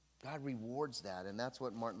 God rewards that, and that's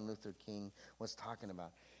what Martin Luther King was talking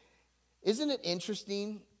about. Isn't it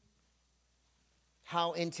interesting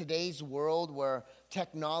how in today's world where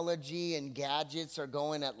technology and gadgets are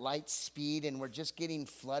going at light speed and we're just getting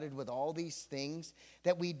flooded with all these things,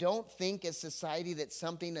 that we don't think as society that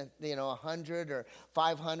something that, 100 or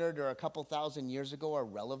 500 or a couple thousand years ago are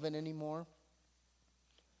relevant anymore?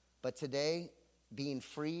 But today, being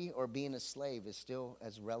free or being a slave is still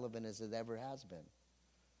as relevant as it ever has been.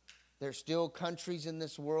 There's still countries in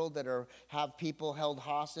this world that have people held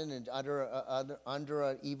hostage and under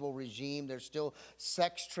an evil regime. There's still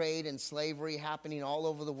sex trade and slavery happening all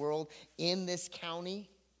over the world in this county.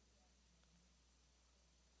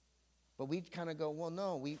 But we kind of go, well,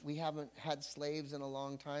 no, we haven't had slaves in a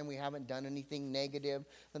long time. We haven't done anything negative.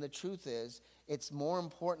 And the truth is, it's more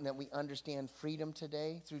important that we understand freedom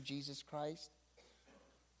today through Jesus Christ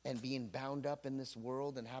and being bound up in this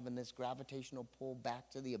world and having this gravitational pull back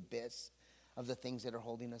to the abyss of the things that are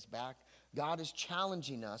holding us back. God is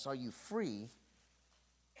challenging us. Are you free?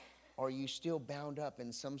 Or are you still bound up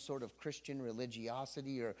in some sort of Christian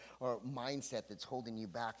religiosity or mindset that's holding you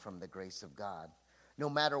back from the grace of God? No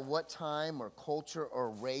matter what time or culture or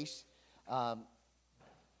race,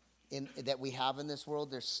 that we have in this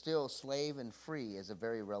world, there's still slave and free is a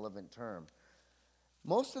very relevant term.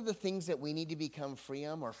 Most of the things that we need to become free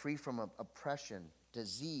of are free from oppression,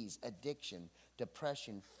 disease, addiction,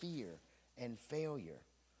 depression, fear, and failure.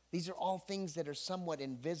 These are all things that are somewhat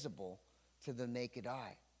invisible to the naked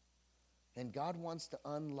eye. And God wants to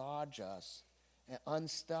unlodge us and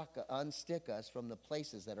unstick us from the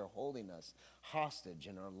places that are holding us hostage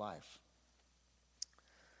in our life.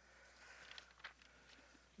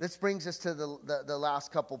 This brings us to the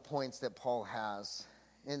last couple points that Paul has.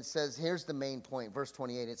 And it says, here's the main point, verse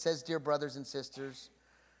 28. It says, dear brothers and sisters,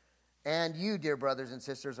 and you, dear brothers and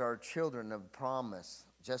sisters, are children of promise,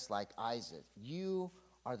 just like Isaac. You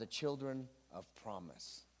are the children of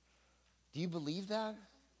promise. Do you believe that?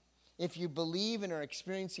 If you believe and are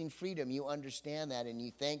experiencing freedom, you understand that and you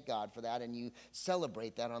thank God for that and you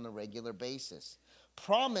celebrate that on a regular basis.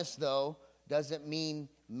 Promise, though, doesn't mean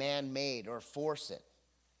man-made or force it.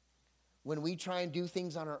 When we try and do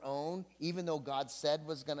things on our own, even though God said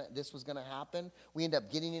this was gonna happen, we end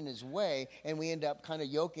up getting in his way and we end up kind of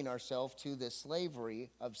yoking ourselves to this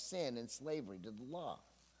slavery of sin and slavery to the law.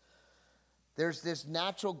 There's this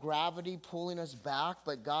natural gravity pulling us back,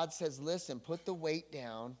 but God says, listen, put the weight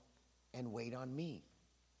down and wait on me.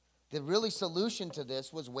 The really solution to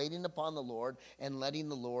this was waiting upon the Lord and letting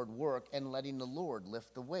the Lord work and letting the Lord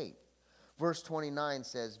lift the weight. Verse 29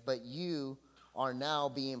 says, but you are now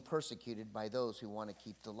being persecuted by those who want to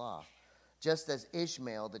keep the law. Just as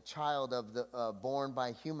Ishmael, the child of born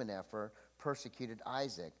by human effort, persecuted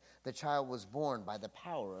Isaac. The child was born by the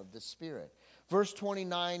power of the Spirit. Verse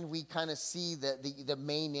 29, we kind of see the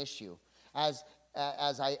main issue. As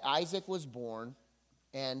Isaac was born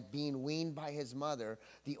and being weaned by his mother,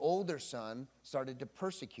 the older son started to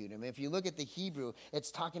persecute him. If you look at the Hebrew,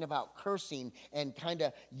 it's talking about cursing and kind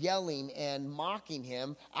of yelling and mocking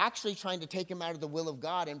him, actually trying to take him out of the will of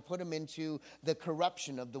God and put him into the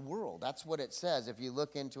corruption of the world. That's what it says if you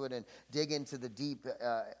look into it and dig into the deep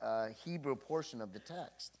Hebrew portion of the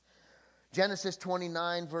text. Genesis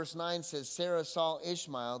 29 verse 9 says, Sarah saw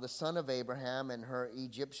Ishmael, the son of Abraham, and her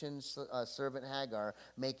Egyptian servant Hagar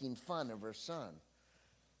making fun of her son.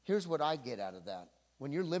 Here's what I get out of that.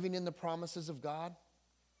 When you're living in the promises of God,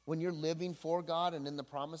 when you're living for God and in the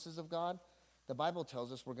promises of God, the Bible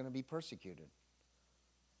tells us we're going to be persecuted.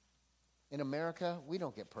 In America, we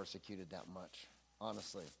don't get persecuted that much,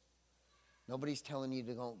 honestly. Nobody's telling you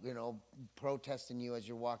to go, protesting you as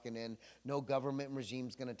you're walking in. No government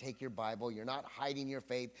regime's going to take your Bible. You're not hiding your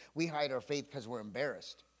faith. We hide our faith because we're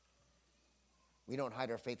embarrassed. We don't hide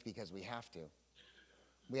our faith because we have to.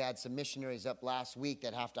 We had some missionaries up last week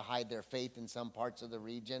that have to hide their faith in some parts of the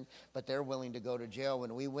region, but they're willing to go to jail.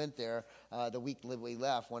 When we went there, the week we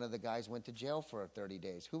left, one of the guys went to jail for 30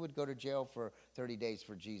 days. Who would go to jail for 30 days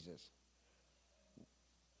for Jesus?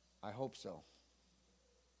 I hope so.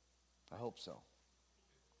 I hope so.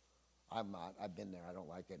 I'm not. I've been there. I don't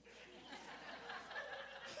like it.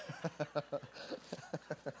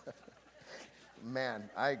 Man,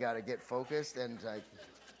 I got to get focused and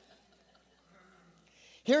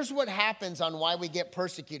here's what happens on why we get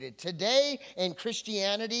persecuted. Today in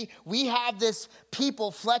Christianity, we have this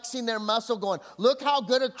people flexing their muscle going, look how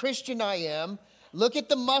good a Christian I am. Look at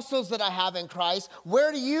the muscles that I have in Christ.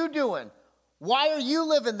 What are you doing? Why are you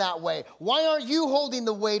living that way? Why aren't you holding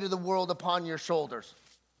the weight of the world upon your shoulders?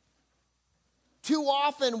 Too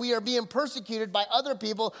often we are being persecuted by other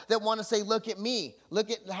people that want to say, look at me.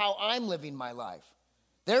 Look at how I'm living my life.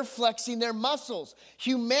 They're flexing their muscles.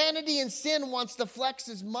 Humanity and sin wants to flex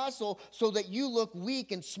his muscle so that you look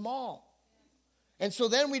weak and small. And so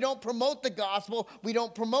then we don't promote the gospel. We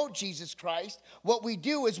don't promote Jesus Christ. What we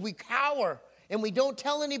do is we cower and we don't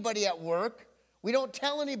tell anybody at work. We don't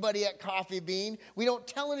tell anybody at Coffee Bean. We don't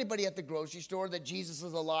tell anybody at the grocery store that Jesus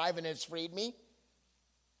is alive and has freed me.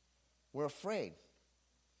 We're afraid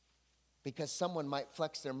because someone might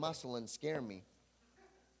flex their muscle and scare me.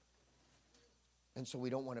 And so we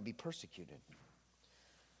don't want to be persecuted.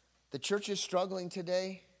 The church is struggling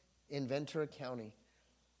today in Ventura County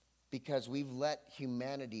because we've let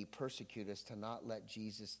humanity persecute us to not let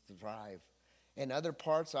Jesus thrive. In other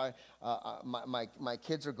parts, my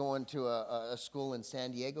kids are going to a school in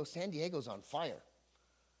San Diego. San Diego's on fire.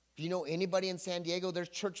 If you know anybody in San Diego, there's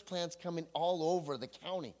church plants coming all over the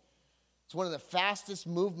county. It's one of the fastest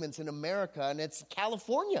movements in America, and it's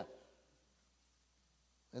California.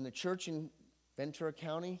 And the church in Ventura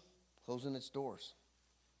County closing its doors.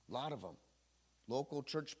 A lot of them. Local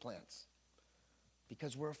church plants.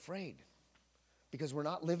 Because we're afraid. Because we're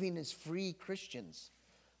not living as free Christians.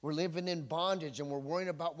 We're living in bondage and we're worrying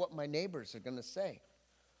about what my neighbors are going to say.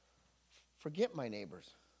 Forget my neighbors.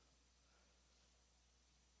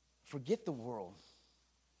 Forget the world.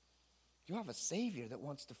 You have a Savior that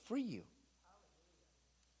wants to free you.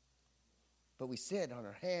 But we sit on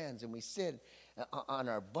our hands and we sit on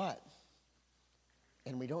our butt.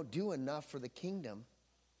 And we don't do enough for the kingdom.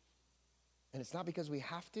 And it's not because we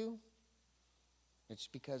have to. It's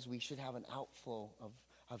because we should have an outflow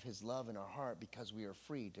of his love in our heart because we are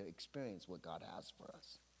free to experience what God has for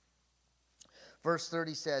us. Verse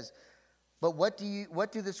 30 says, but what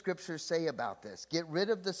do the scriptures say about this? Get rid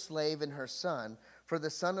of the slave and her son, for the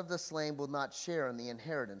son of the slave will not share in the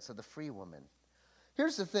inheritance of the free woman.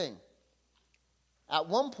 Here's the thing. At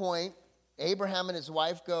one point, Abraham and his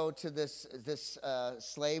wife go to this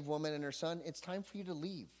slave woman and her son. It's time for you to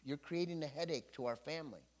leave. You're creating a headache to our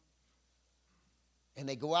family. And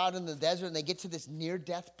they go out in the desert and they get to this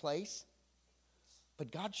near-death place. But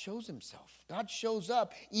God shows himself. God shows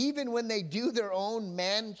up. Even when they do their own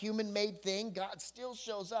human-made thing, God still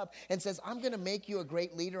shows up and says, I'm going to make you a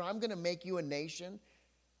great leader. I'm going to make you a nation.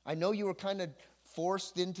 I know you were kind of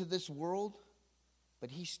forced into this world, but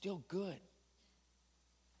he's still good.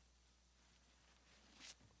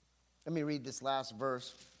 Let me read this last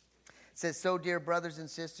verse. It says, so, dear brothers and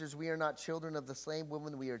sisters, we are not children of the slave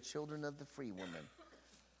woman. We are children of the free woman.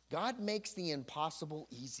 God makes the impossible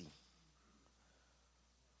easy.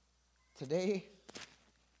 Today,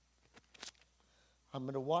 I'm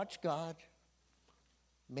going to watch God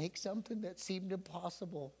make something that seemed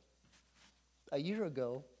impossible a year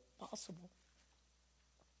ago possible.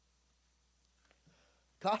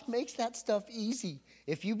 God makes that stuff easy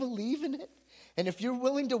if you believe in it. And if you're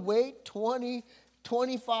willing to wait 20,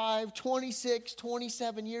 25, 26,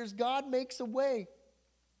 27 years, God makes a way.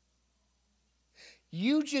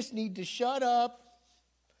 You just need to shut up,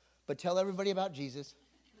 but tell everybody about Jesus.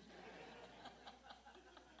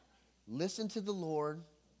 Listen to the Lord,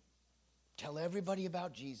 tell everybody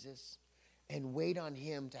about Jesus, and wait on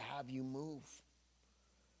him to have you move.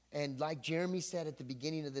 And like Jeremy said at the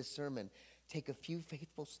beginning of this sermon, take a few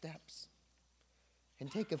faithful steps.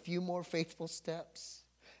 And take a few more faithful steps.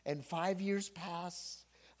 And 5 years pass.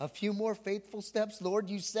 A few more faithful steps. Lord,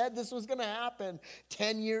 you said this was going to happen.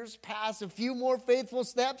 10 years pass. A few more faithful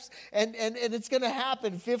steps. And it's going to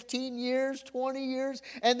happen. 15 years, 20 years.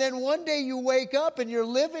 And then one day you wake up and you're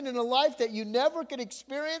living in a life that you never could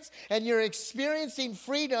experience. And you're experiencing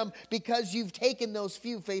freedom because you've taken those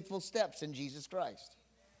few faithful steps in Jesus Christ.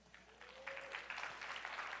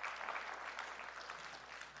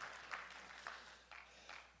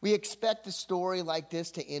 We expect a story like this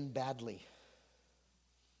to end badly.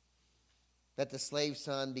 That the slave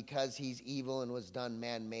son, because he's evil and was done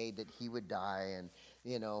man-made, that he would die, and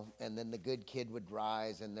and then the good kid would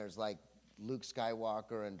rise, and there's like Luke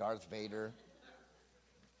Skywalker and Darth Vader.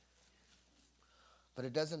 But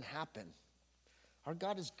it doesn't happen. Our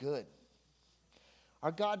God is good.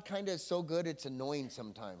 Our God kind of is so good it's annoying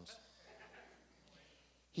sometimes.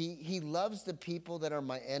 He loves the people that are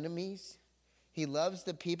my enemies. He loves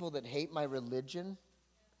the people that hate my religion.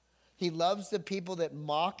 He loves the people that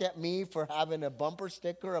mock at me for having a bumper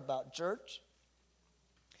sticker about church.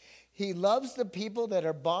 He loves the people that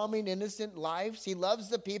are bombing innocent lives. He loves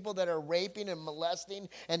the people that are raping and molesting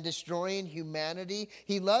and destroying humanity.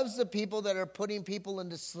 He loves the people that are putting people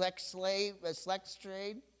into sex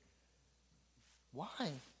trade.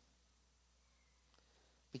 Why?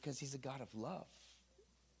 Because he's a God of love.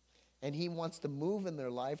 And he wants to move in their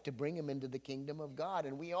life to bring them into the kingdom of God.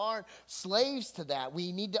 And we aren't slaves to that.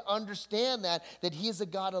 We need to understand that he is a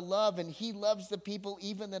God of love, and he loves the people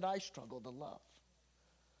even that I struggle to love.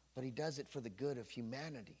 But he does it for the good of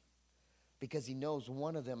humanity, because he knows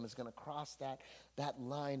one of them is going to cross that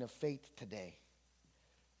line of faith today.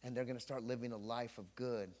 And they're going to start living a life of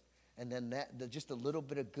good. And then just a little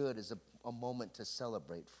bit of good is a moment to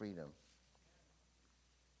celebrate freedom.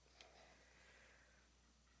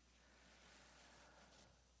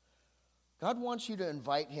 God wants you to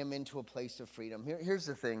invite him into a place of freedom. Here's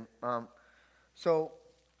the thing.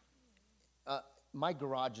 My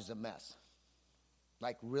garage is a mess.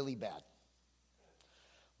 Like really bad.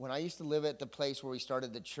 When I used to live at the place where we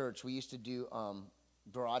started the church, we used to do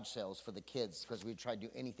garage sales for the kids because we tried to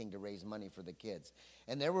do anything to raise money for the kids.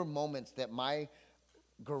 And there were moments that my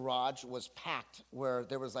garage was packed where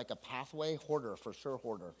there was like a pathway, hoarder, for sure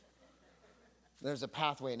hoarder. There's a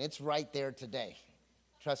pathway, and it's right there today.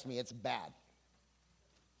 Trust me, it's bad.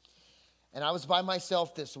 And I was by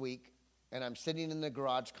myself this week, and I'm sitting in the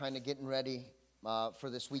garage kind of getting ready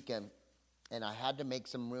for this weekend. And I had to make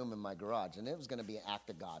some room in my garage, and it was going to be an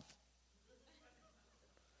act of God.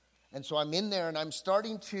 And so I'm in there, and I'm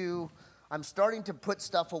starting to I'm starting to put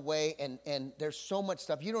stuff away, and there's so much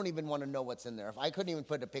stuff. You don't even want to know what's in there. If I couldn't even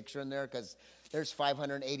put a picture in there because there's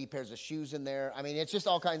 580 pairs of shoes in there. I mean, it's just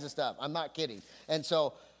all kinds of stuff. I'm not kidding. And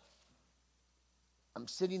so I'm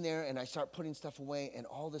sitting there, and I start putting stuff away, and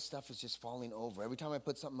all this stuff is just falling over. Every time I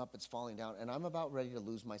put something up, it's falling down, and I'm about ready to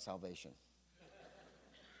lose my salvation.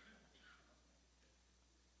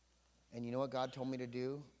 And you know what God told me to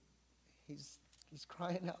do? He's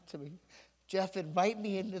crying out to me. Jeff, invite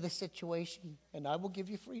me into the situation, and I will give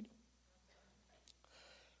you freedom.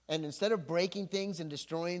 And instead of breaking things and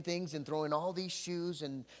destroying things and throwing all these shoes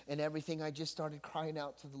and everything, I just started crying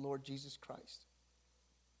out to the Lord Jesus Christ.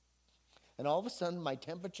 And all of a sudden, my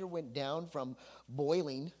temperature went down from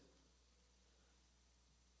boiling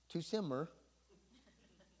to simmer.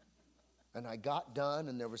 And I got done,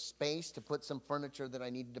 and there was space to put some furniture that I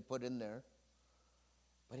needed to put in there.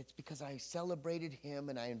 But it's because I celebrated him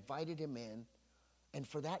and I invited him in. And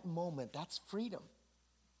for that moment, that's freedom.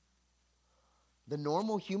 The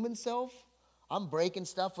normal human self, I'm breaking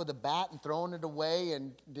stuff with a bat and throwing it away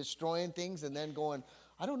and destroying things and then going,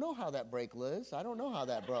 I don't know how that broke, Liz. I don't know how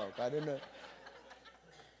that broke. I don't know.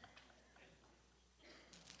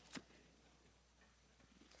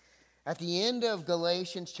 At the end of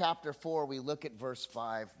Galatians chapter 4, we look at verse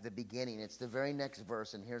 5, the beginning. It's the very next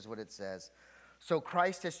verse, and here's what it says. So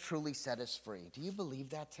Christ has truly set us free. Do you believe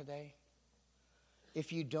that today?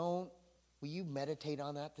 If you don't, will you meditate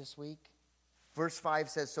on that this week? Verse 5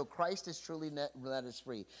 says, so Christ has truly let us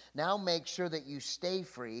free. Now make sure that you stay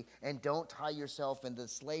free and don't tie yourself into the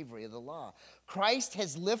slavery of the law. Christ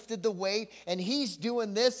has lifted the weight, and he's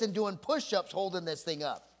doing this and doing push-ups holding this thing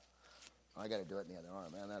up. I got to do it in the other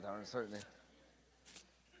arm, man. That arm certainly.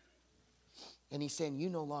 And he's saying, you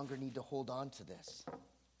no longer need to hold on to this.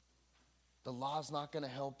 The law's not going to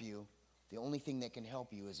help you. The only thing that can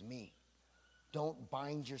help you is me. Don't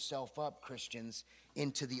bind yourself up, Christians,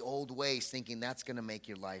 into the old ways thinking that's going to make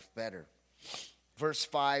your life better. Verse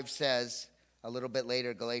 5 says, a little bit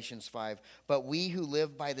later, Galatians 5, but we who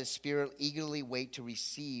live by the Spirit eagerly wait to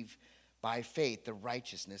receive by faith the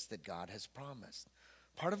righteousness that God has promised.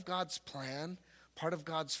 Part of God's plan, part of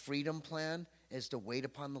God's freedom plan is to wait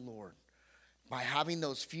upon the Lord. By having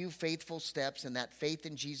those few faithful steps and that faith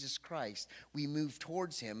in Jesus Christ, we move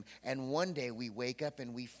towards him, and one day we wake up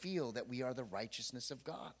and we feel that we are the righteousness of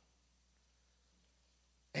God.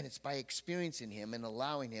 And it's by experiencing him and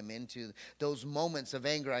allowing him into those moments of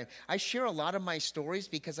anger. I share a lot of my stories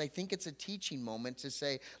because I think it's a teaching moment to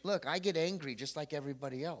say, look, I get angry just like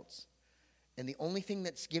everybody else. And the only thing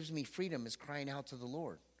that gives me freedom is crying out to the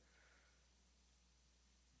Lord.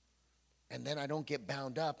 And then I don't get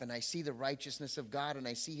bound up, and I see the righteousness of God, and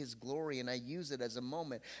I see his glory, and I use it as a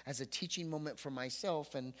moment, as a teaching moment for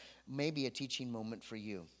myself, and maybe a teaching moment for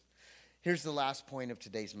you. Here's the last point of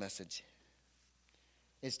today's message,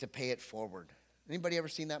 is to pay it forward. Anybody ever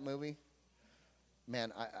seen that movie?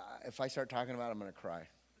 Man, if I start talking about it, I'm going to cry.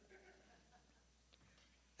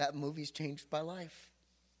 That movie's changed my life.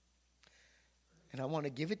 And I want to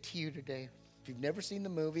give it to you today. If you've never seen the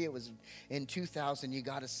movie, it was in 2000, you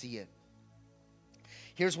got to see it.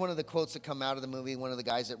 Here's one of the quotes that come out of the movie, one of the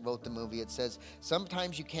guys that wrote the movie. It says,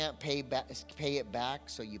 sometimes you can't pay it back,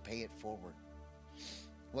 so you pay it forward.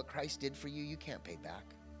 What Christ did for you, you can't pay back.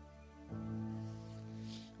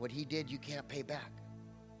 What he did, you can't pay back.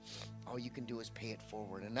 All you can do is pay it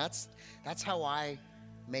forward. And that's how I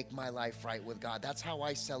make my life right with God. That's how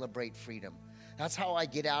I celebrate freedom. That's how I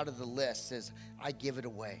get out of the list, is I give it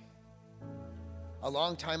away. A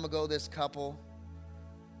long time ago, this couple,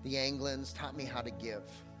 the Anglins, taught me how to give.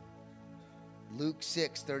 Luke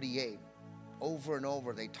 6:38. Over and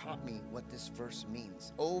over, they taught me what this verse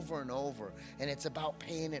means. Over and over. And it's about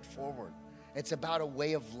paying it forward. It's about a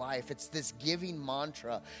way of life. It's this giving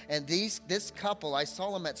mantra. And this couple, I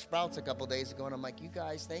saw them at Sprouts a couple days ago, and I'm like, you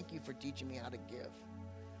guys, thank you for teaching me how to give.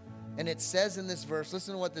 And it says in this verse,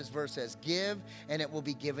 listen to what this verse says. Give, and it will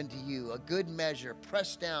be given to you. A good measure,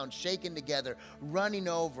 pressed down, shaken together, running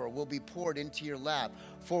over, will be poured into your lap.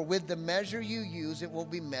 For with the measure you use, it will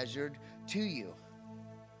be measured to you.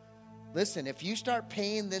 Listen, if you start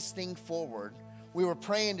paying this thing forward, we were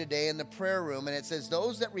praying today in the prayer room, and it says,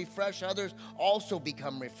 those that refresh others also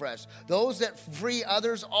become refreshed. Those that free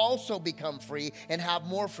others also become free and have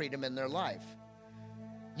more freedom in their life.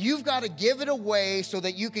 You've got to give it away so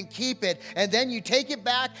that you can keep it. And then you take it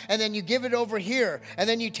back and then you give it over here. And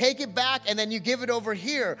then you take it back and then you give it over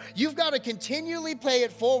here. You've got to continually pay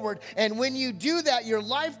it forward. And when you do that, your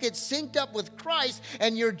life gets synced up with Christ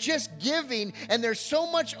and you're just giving. And there's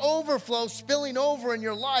so much overflow spilling over in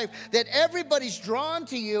your life that everybody's drawn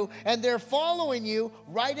to you and they're following you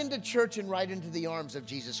right into church and right into the arms of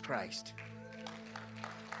Jesus Christ.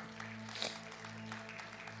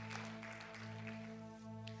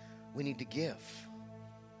 We need to give.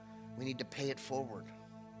 We need to pay it forward.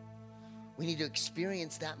 We need to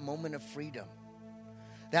experience that moment of freedom.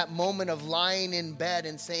 That moment of lying in bed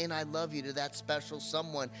and saying, I love you to that special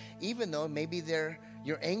someone, even though maybe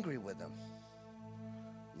you're angry with them.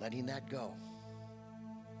 Letting that go.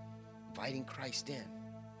 Inviting Christ in.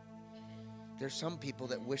 There's some people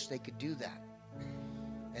that wish they could do that,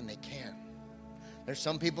 and they can. There's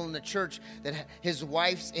some people in the church that his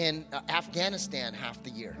wife's in Afghanistan half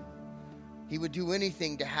the year. He would do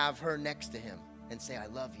anything to have her next to him and say, I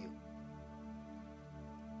love you.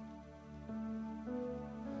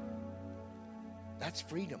 That's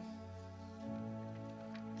freedom.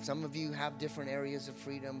 Some of you have different areas of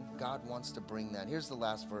freedom. God wants to bring that. Here's the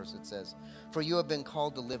last verse. It says, for you have been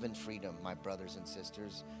called to live in freedom, my brothers and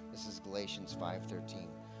sisters. This is Galatians 5:13.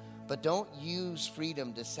 But don't use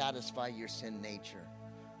freedom to satisfy your sin nature.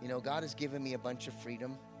 You know, God has given me a bunch of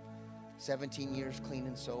freedom. 17 years clean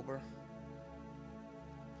and sober.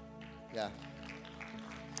 Yeah.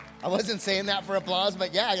 I wasn't saying that for applause,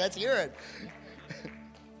 but yeah, let's hear it.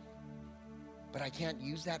 But I can't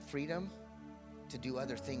use that freedom to do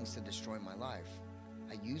other things to destroy my life.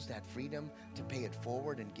 I use that freedom to pay it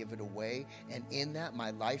forward and give it away. And in that,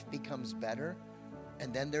 my life becomes better.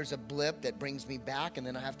 And then there's a blip that brings me back, and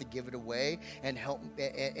then I have to give it away and help,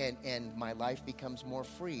 and my life becomes more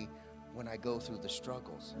free when I go through the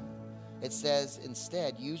struggles. It says,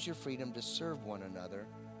 instead, use your freedom to serve one another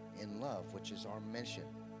in love, which is our mission.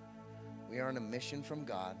 We are on a mission from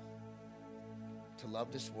God to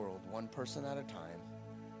love this world one person at a time,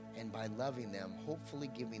 and by loving them, hopefully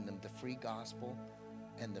giving them the free gospel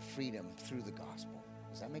and the freedom through the gospel.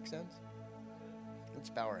 Does that make sense? Let's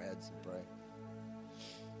bow our heads and pray.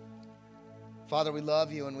 Father, we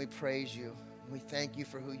love you and we praise you. We thank you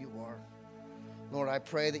for who you are. Lord, I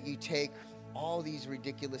pray that you take all these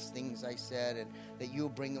ridiculous things I said and that you will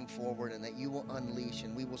bring them forward and that you will unleash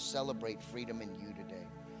and we will celebrate freedom in you today.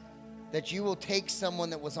 That you will take someone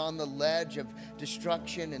that was on the ledge of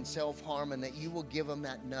destruction and self-harm and that you will give them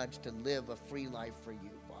that nudge to live a free life for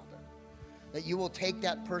you, Father. That you will take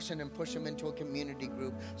that person and push them into a community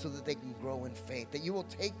group so that they can grow in faith. That you will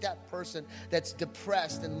take that person that's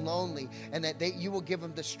depressed and lonely and that you will give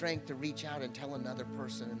them the strength to reach out and tell another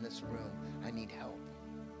person in this room, I need help.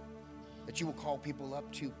 That you will call people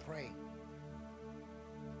up to pray.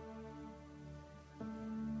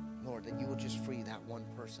 Lord, that you will just free that one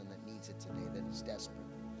person that needs it today, that is desperate,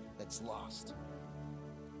 that's lost.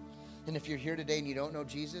 And if you're here today and you don't know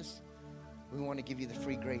Jesus, we want to give you the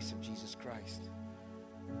free grace of Jesus Christ.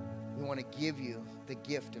 We want to give you the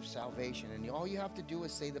gift of salvation. And all you have to do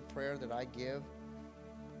is say the prayer that I give,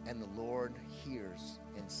 and the Lord hears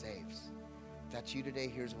and saves. If that's you today,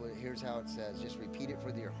 here's how it says. Just repeat it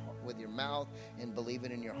with your mouth and believe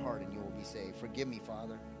it in your heart, and you will be saved. Forgive me,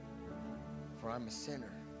 Father, for I'm a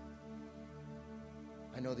sinner.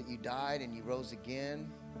 I know that you died and you rose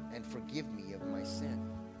again, and forgive me of my sin.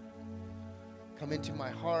 Come into my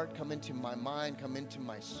heart, come into my mind, come into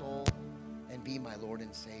my soul, and be my Lord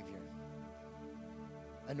and Savior.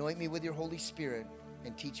 Anoint me with your Holy Spirit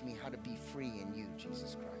and teach me how to be free in you,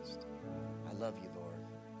 Jesus Christ. I love you, Lord.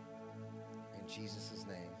 In Jesus'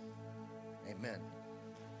 name, amen.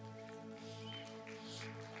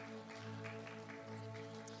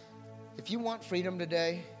 If you want freedom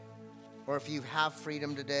today, or if you have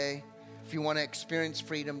freedom today, if you want to experience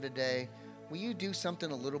freedom today, will you do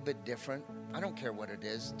something a little bit different? I don't care what it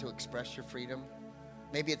is to express your freedom.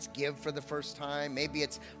 Maybe it's give for the first time. Maybe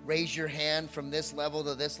it's raise your hand from this level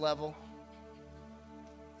to this level.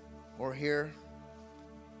 Or here.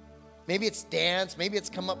 Maybe it's dance. Maybe it's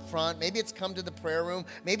come up front. Maybe it's come to the prayer room.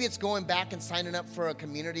 Maybe it's going back and signing up for a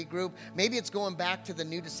community group. Maybe it's going back to the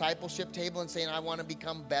new discipleship table and saying, I want to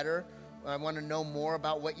become better. I want to know more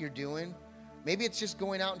about what you're doing. Maybe it's just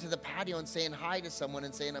going out into the patio and saying hi to someone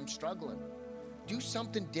and saying, I'm struggling. Do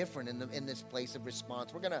something different in this place of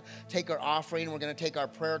response. We're going to take our offering. We're going to take our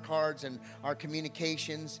prayer cards and our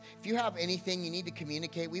communications. If you have anything you need to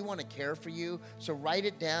communicate, we want to care for you. So write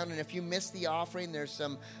it down. And if you miss the offering, there's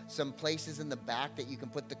some places in the back that you can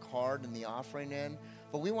put the card and the offering in.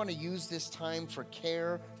 But we want to use this time for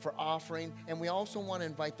care, for offering, and we also want to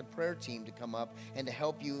invite the prayer team to come up and to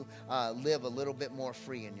help you live a little bit more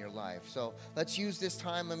free in your life. So let's use this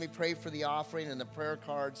time. Let me pray for the offering and the prayer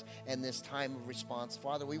cards and this time of response.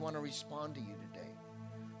 Father, we want to respond to you today.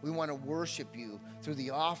 We want to worship you through the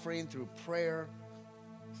offering, through prayer,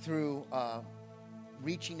 through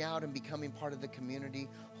reaching out and becoming part of the community.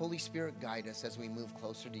 Holy Spirit, guide us as we move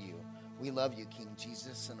closer to you. We love you, King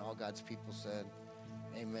Jesus, and all God's people said,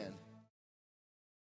 amen.